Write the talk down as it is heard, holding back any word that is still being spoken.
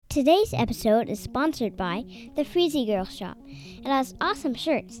Today's episode is sponsored by the Freezy Girl Shop. It has awesome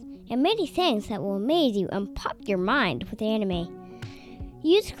shirts and many things that will amaze you and pop your mind with anime.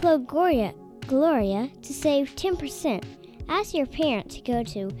 Use code Gloria to save 10%. Ask your parent to go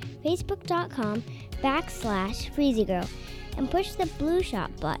to facebook.com/FreezyGirl and push the blue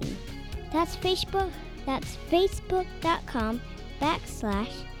shop button. That's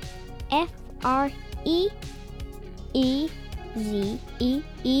facebook.com/FREEZEE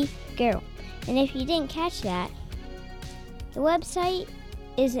Girl. And if you didn't catch that, the website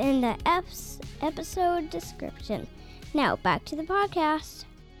is in the episode description. Now back to the podcast.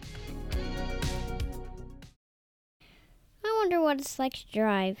 I wonder what it's like to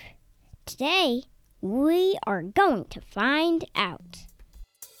drive. Today, we are going to find out.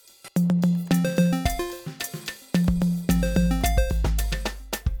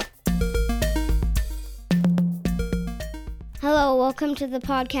 Hello, welcome to the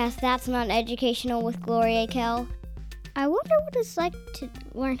podcast That's Not Educational with Gloria Kell. I wonder what it's like to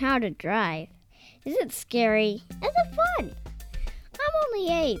learn how to drive. Is it scary? Is it fun? I'm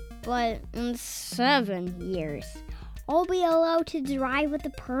only 8, but in 7 years, I'll be allowed to drive with a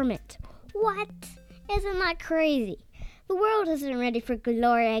permit. What? Isn't that crazy? The world isn't ready for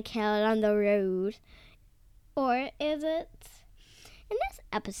Gloria Kell on the road. Or is it? In this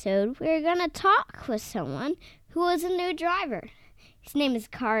episode, we're going to talk with someone who is a new driver. His name is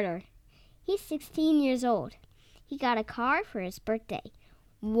Carter. He's 16 years old. He got a car for his birthday.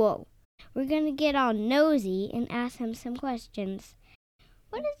 Whoa. We're going to get all nosy and ask him some questions.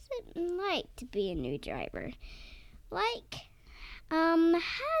 What is it like to be a new driver? Has he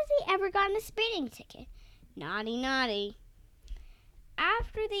ever gotten a speeding ticket? Naughty.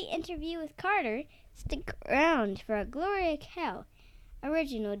 After the interview with Carter, stick around for a Gloria Kell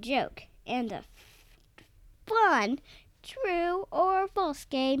original joke and a fun true or false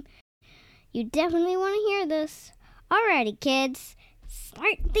game. You definitely want to hear this. Alrighty, kids,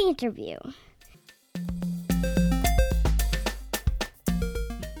 start the interview.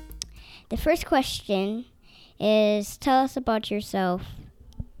 The first question is, tell us about yourself.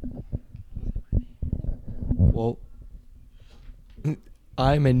 Well,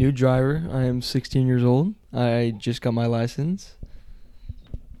 I'm a new driver. I am 16 years old. I just got my license.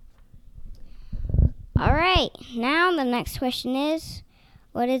 All right, now the next question is,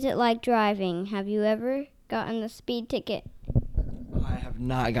 what is it like driving? Have you ever gotten a speed ticket? I have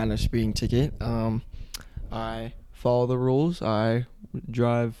not gotten a speeding ticket. I follow the rules. I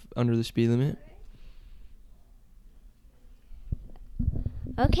drive under the speed limit.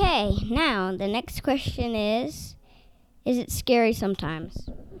 Okay, now the next question is it scary sometimes?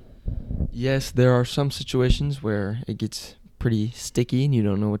 Yes, there are some situations where it gets pretty sticky and you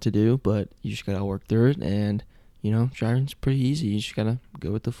don't know what to do, but you just gotta work through it, and driving's pretty easy. You just gotta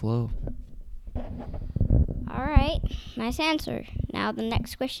go with the flow. All right, nice answer. Now the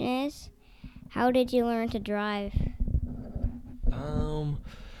next question is, how did you learn to drive?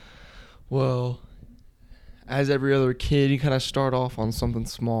 Well, as every other kid, you kind of start off on something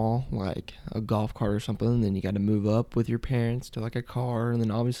small, like a golf cart or something, and then you got to move up with your parents to like a car, and then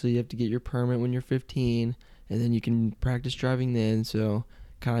obviously you have to get your permit when you're 15, and then you can practice driving then. So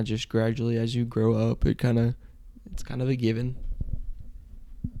kind of just gradually as you grow up, it's kind of a given.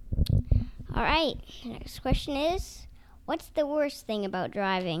 All right, next question is, what's the worst thing about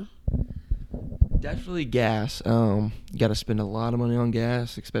driving? Definitely gas. You got to spend a lot of money on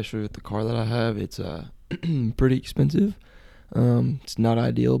gas, especially with the car that I have. It's pretty expensive. It's not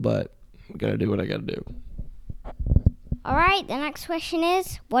ideal, but we got to do what I got to do. All right, the next question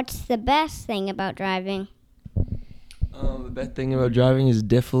is, what's the best thing about driving? The best thing about driving is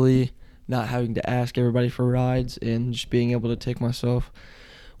definitely not having to ask everybody for rides and just being able to take myself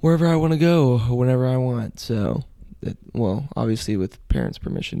wherever I want to go, whenever I want. So, obviously with parents'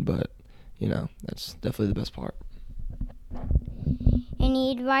 permission, but, that's definitely the best part.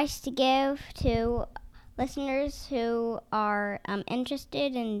 Any advice to give to listeners who are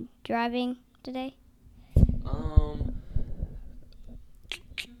interested in driving today?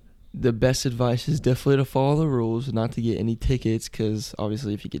 The best advice is definitely to follow the rules, not to get any tickets, because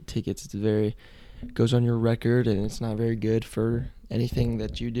obviously if you get tickets, goes on your record, and it's not very good for anything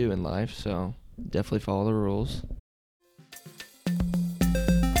that you do in life. So definitely follow the rules.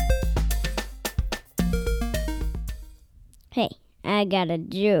 Hey, I got a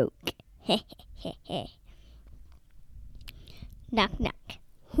joke. Knock, knock.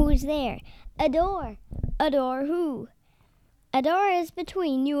 Who's there? A door. A door who? A door is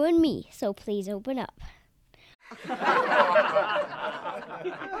between you and me, so please open up.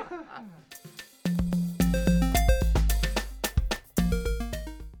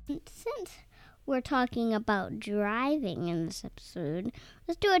 we're talking about driving in this episode,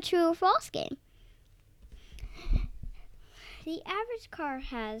 let's do a true or false game. The average car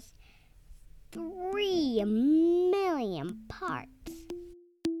has 3 million parts.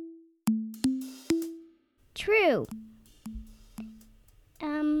 True.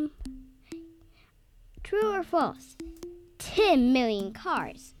 True or false? 10 million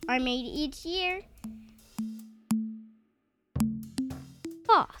cars are made each year.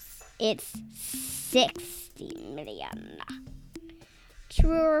 False. It's 60 million.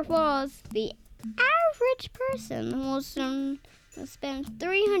 True or false? The average person will spend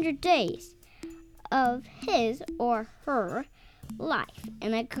 300 days of his or her life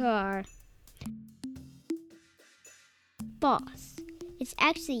in a car. False. It's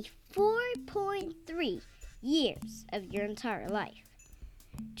actually 4.3 years of your entire life.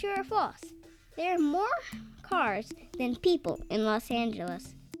 True or false? There are more cars than people in Los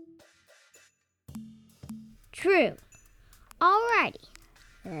Angeles. True. Alrighty.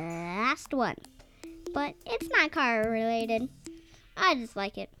 Last one. But it's not car related. I just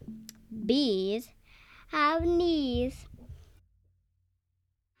like it. Bees have knees.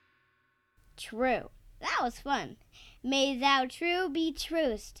 True. That was fun. May thou true be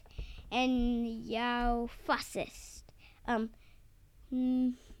truest, and thou fussest.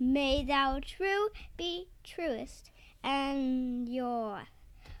 May thou true be truest, and your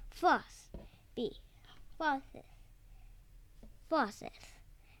fuss be fusseth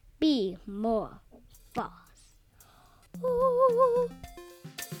be more fuss. Ooh.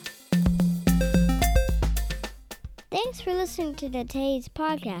 Thanks for listening to today's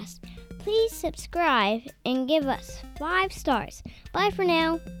podcast. Please subscribe and give us 5 stars. Bye for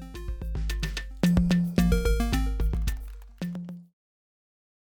now.